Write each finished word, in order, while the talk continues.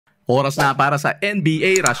Oras na para sa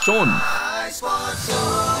NBA Rasyon.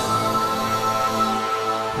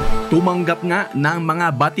 Tumanggap nga ng mga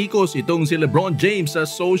batikos itong si Lebron James sa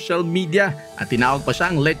social media at tinawag pa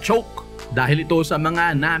siyang lechoke dahil ito sa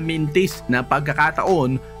mga namintis na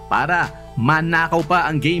pagkakataon para manakaw pa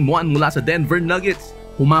ang Game 1 mula sa Denver Nuggets.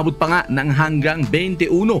 Humabot pa nga ng hanggang 21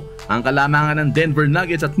 ang kalamangan ng Denver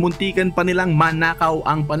Nuggets at muntikan pa nilang manakaw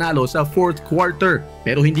ang panalo sa 4th quarter.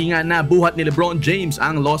 Pero hindi nga nabuhat ni Lebron James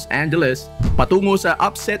ang Los Angeles patungo sa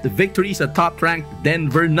upset victory sa top-ranked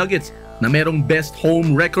Denver Nuggets na merong best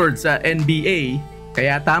home record sa NBA.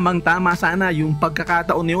 Kaya tamang-tama sana yung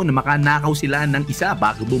pagkakataon niyon na makanakaw sila ng isa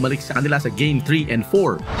bago bumalik sa kanila sa Game 3 and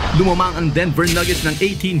 4. Lumamang ang Denver Nuggets ng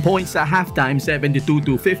 18 points sa halftime,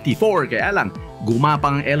 72-54. Kaya lang,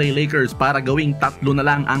 gumapang ang LA Lakers para gawing 3 na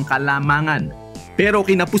lang ang kalamangan. Pero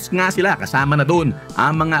kinapos nga sila kasama na doon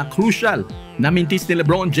ang mga crucial na mintis ni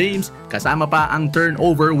Lebron James kasama pa ang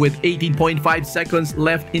turnover with 18.5 seconds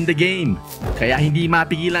left in the game. Kaya hindi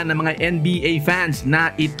mapigilan ng mga NBA fans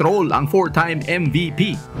na i-troll ang 4-time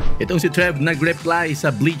MVP. Itong si Trev nag-reply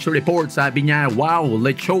sa Bleacher Report, sabi niya, "Wow,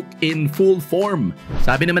 lechoke in full form."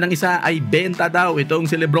 Sabi naman ng isa ay benta daw itong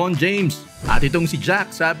si Lebron James. At itong si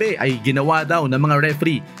Jack sabi ay ginawa daw ng mga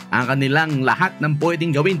referee ang kanilang lahat ng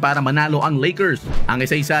pwedeng gawin para manalo ang Lakers. Ang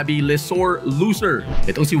isa ay sabi, "Lesor loser."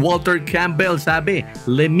 Itong si Walter Campbell sabi,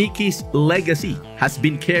 "Lemiki's legacy has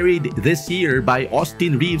been carried this year by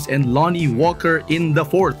Austin Reeves and Lonnie Walker in the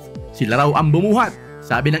 4th. Sila raw ang bumuhat."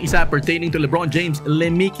 Sabi ng isa pertaining to LeBron James,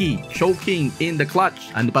 "Lemiki choking in the clutch.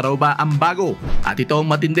 Ano pa raw ba ang bago?" At itong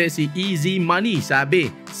matindi si Easy Money sabi,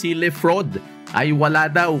 "Si LeFrod ay wala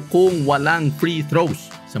daw kung walang free throws."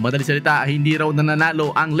 Sa madaling salita, hindi raw nananalo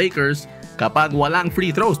ang Lakers kapag walang free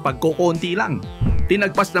throws, pagkukunti lang.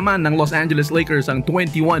 Tinagpas naman ng Los Angeles Lakers ang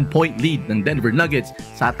 21-point lead ng Denver Nuggets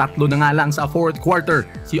sa 3 na nga lang sa 4th quarter.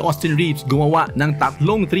 Si Austin Reeves gumawa ng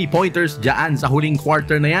 3 3-pointers dyan sa huling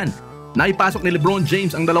quarter na yan. Naipasok ni Lebron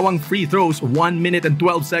James ang 2 free throws, 1 minute and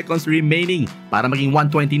 12 seconds remaining para maging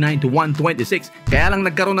 129-126. Kaya lang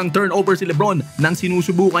nagkaroon ng turnover si Lebron nang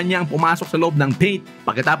sinusubukan niyang pumasok sa loob ng paint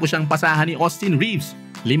pagkatapos siyang pasahan ni Austin Reeves.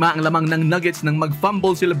 5 ang lamang ng Nuggets nang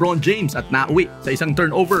mag-fumble si Lebron James at nauwi sa isang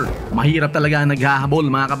turnover. Mahirap talaga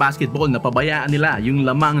naghahabol mga kabasketball na pabayaan nila yung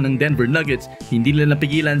lamang ng Denver Nuggets. Hindi nila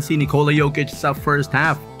napigilan si Nikola Jokic sa first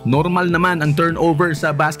half. Normal naman ang turnover sa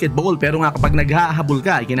basketball pero nga kapag naghahabol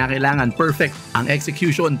ka ay kinakailangan perfect ang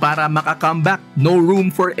execution para maka-comeback. No room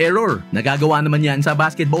for error. Nagagawa naman yan sa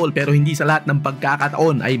basketball pero hindi sa lahat ng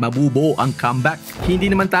pagkakataon ay mabubuo ang comeback. Hindi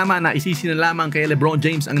naman tama na isisi na lamang kay Lebron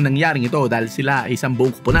James ang nangyaring ito dahil sila ay isang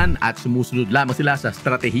buong kupunan at sumusunod lamang sila sa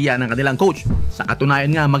strategiya ng kanilang coach. Sa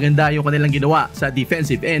katunayan nga maganda yung kanilang ginawa sa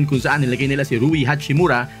defensive end kung saan nilagay nila si Rui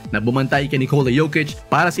Hachimura na bumantay kay Nikola Jokic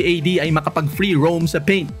para si AD ay makapag-free roam sa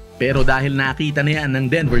paint. Pero dahil nakita na yan ng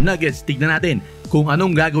Denver Nuggets, tignan natin kung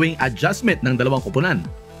anong gagawing adjustment ng dalawang kupunan.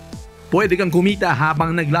 Pwede kang kumita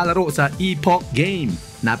habang naglalaro sa Epoch Game.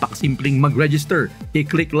 Napakasimpleng mag-register.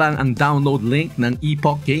 I-click lang ang download link ng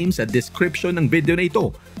Epoch Game sa description ng video na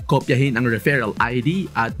ito. Kopyahin ang referral ID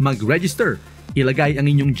at mag-register. Ilagay ang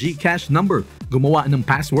inyong GCash number. Gumawa ng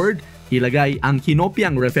password. Ilagay ang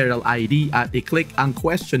kinopyang referral ID at i-click ang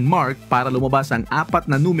question mark para lumabas ang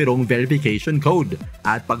 4 na numerong verification code.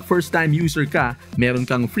 At pag first time user ka, meron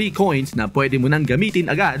kang free coins na pwede mo nang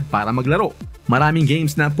gamitin agad para maglaro. Maraming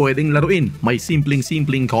games na pwedeng laruin. May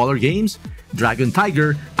simpleng color games, Dragon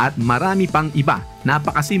Tiger at marami pang iba.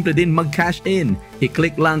 Napakasimple din mag-cash in.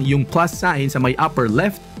 I-click lang yung plus sign sa may upper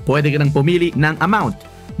left. Pwede ka nang pumili ng amount.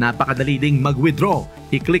 Napakadali ding mag-withdraw.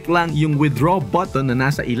 I-click lang yung withdraw button na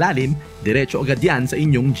nasa ilalim, diretso agad yan sa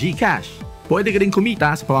inyong GCash. Pwede ka rin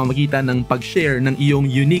kumita sa pamamagitan ng pag-share ng iyong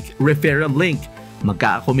unique referral link.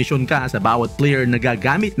 Magkakakomisyon ka sa bawat player na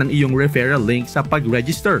gagamit ng iyong referral link sa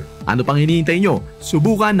pag-register. Ano pang hinihintay nyo?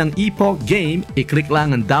 Subukan ng Epoch Game, i-click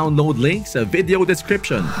lang ang download link sa video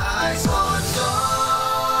description.